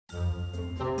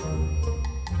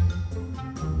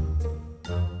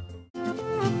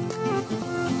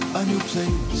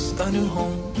place, a new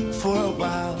home for a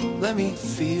while. Let me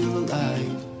feel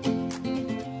alive.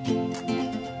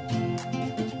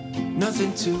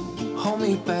 Nothing to hold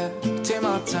me back. Take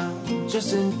my time,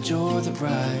 just enjoy the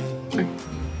ride.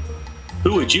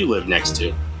 Who would you live next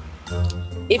to?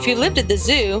 If you lived at the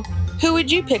zoo, who would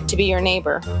you pick to be your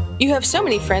neighbor? You have so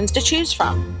many friends to choose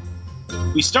from.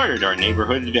 We started our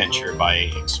neighborhood adventure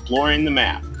by exploring the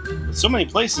map. With so many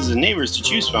places and neighbors to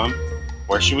choose from,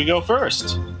 where should we go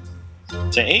first?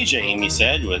 To Asia, Amy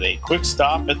said, with a quick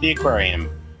stop at the aquarium.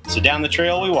 So down the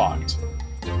trail we walked.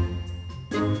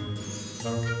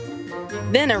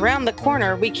 Then around the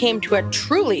corner, we came to a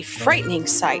truly frightening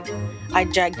sight. A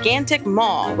gigantic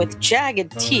maw with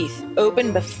jagged teeth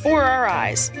opened before our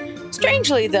eyes.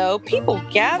 Strangely, though, people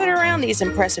gathered around these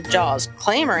impressive jaws,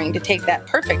 clamoring to take that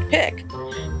perfect pic.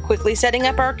 Quickly setting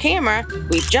up our camera,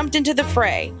 we jumped into the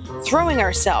fray, throwing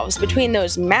ourselves between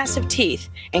those massive teeth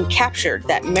and captured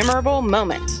that memorable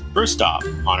moment. First stop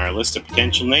on our list of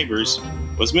potential neighbors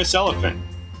was Miss Elephant,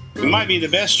 who might be the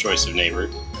best choice of neighbor,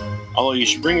 although you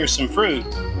should bring her some fruit,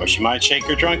 or she might shake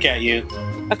her trunk at you.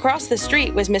 Across the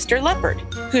street was Mr. Leopard,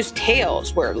 whose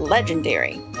tails were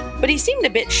legendary, but he seemed a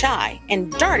bit shy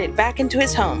and darted back into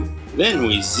his home. Then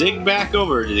we zigged back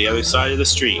over to the other side of the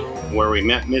street, where we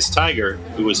met Miss Tiger,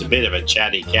 who was a bit of a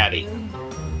chatty catty.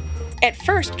 At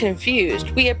first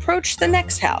confused, we approached the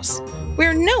next house,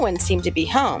 where no one seemed to be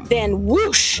home. Then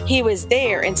whoosh, he was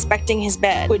there inspecting his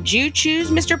bed. Would you choose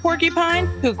Mr. Porcupine,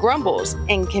 who grumbles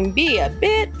and can be a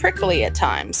bit prickly at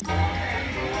times?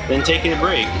 Then taking a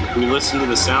break, we listened to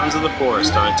the sounds of the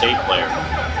forest on a tape player.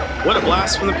 What a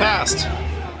blast from the past!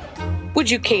 Would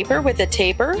you caper with a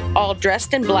tapir, all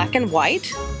dressed in black and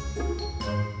white?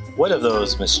 What of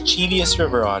those mischievous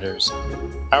river otters?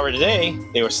 However, today,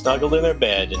 they were snuggled in their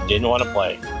bed and didn't want to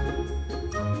play.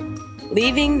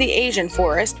 Leaving the Asian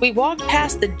forest, we walked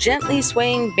past the gently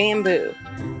swaying bamboo,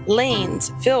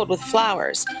 lanes filled with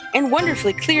flowers, and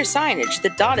wonderfully clear signage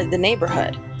that dotted the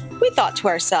neighborhood. We thought to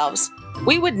ourselves,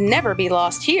 we would never be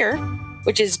lost here,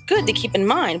 which is good to keep in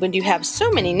mind when you have so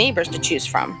many neighbors to choose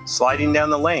from. Sliding down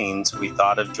the lanes, we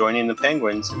thought of joining the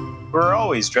penguins, who were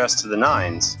always dressed to the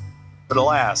nines. But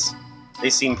alas, they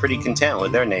seemed pretty content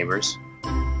with their neighbors.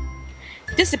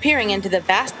 Disappearing into the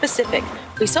vast Pacific,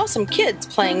 we saw some kids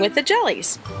playing with the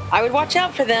jellies. I would watch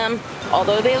out for them.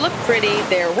 Although they look pretty,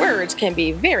 their words can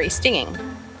be very stinging.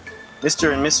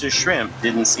 Mr. and Mrs. Shrimp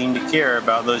didn't seem to care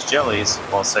about those jellies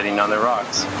while sitting on the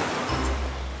rocks.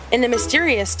 In the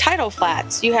mysterious tidal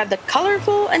flats, you have the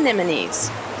colorful anemones,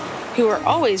 who are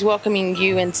always welcoming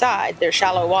you inside their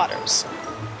shallow waters.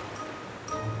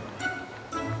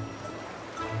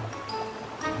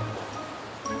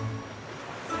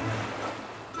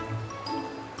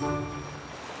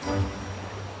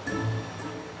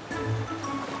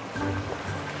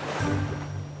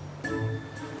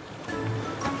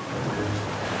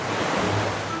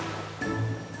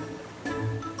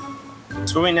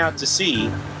 Swimming out to sea,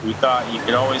 we thought you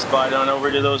could always glide on over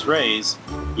to those rays,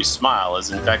 whose smile is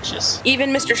infectious. Even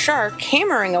Mr. Shark,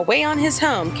 hammering away on his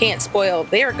home, can't spoil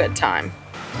their good time.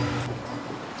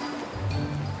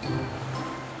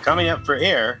 Coming up for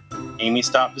air, Amy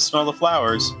stopped to smell the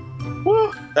flowers.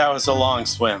 Whew, that was a long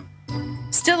swim.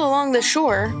 Still along the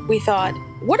shore, we thought,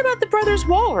 what about the brothers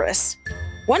walrus?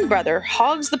 One brother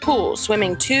hogs the pool,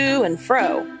 swimming to and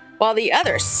fro, while the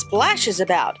other splashes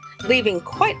about, leaving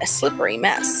quite a slippery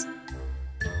mess.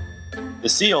 The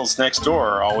seals next door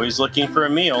are always looking for a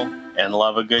meal and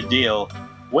love a good deal,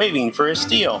 waving for a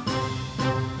steal.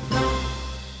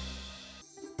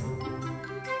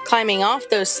 Climbing off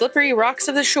those slippery rocks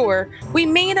of the shore, we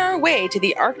made our way to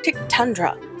the Arctic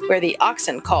tundra, where the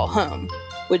oxen call home.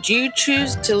 Would you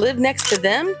choose to live next to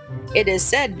them? It is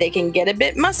said they can get a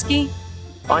bit musky.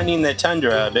 Finding the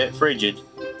tundra a bit frigid,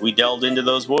 we delved into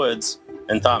those woods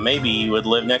and thought maybe you would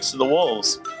live next to the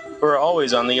wolves, who are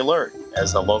always on the alert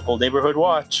as the local neighborhood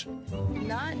watch.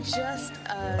 Not just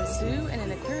a zoo and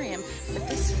an aquarium, but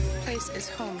this place is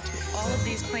home to all of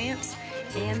these plants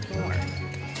and more.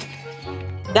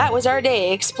 That was our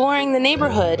day exploring the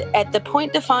neighborhood at the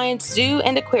Defiance Zoo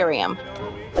and Aquarium.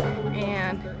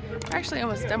 And we're actually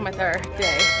almost done with our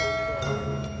day.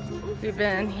 We've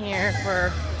been here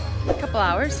for a couple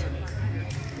hours,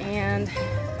 and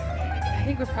I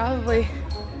think we're probably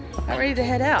about ready to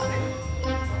head out.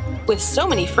 With so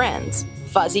many friends,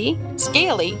 fuzzy,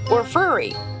 scaly, or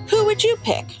furry, who would you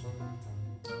pick?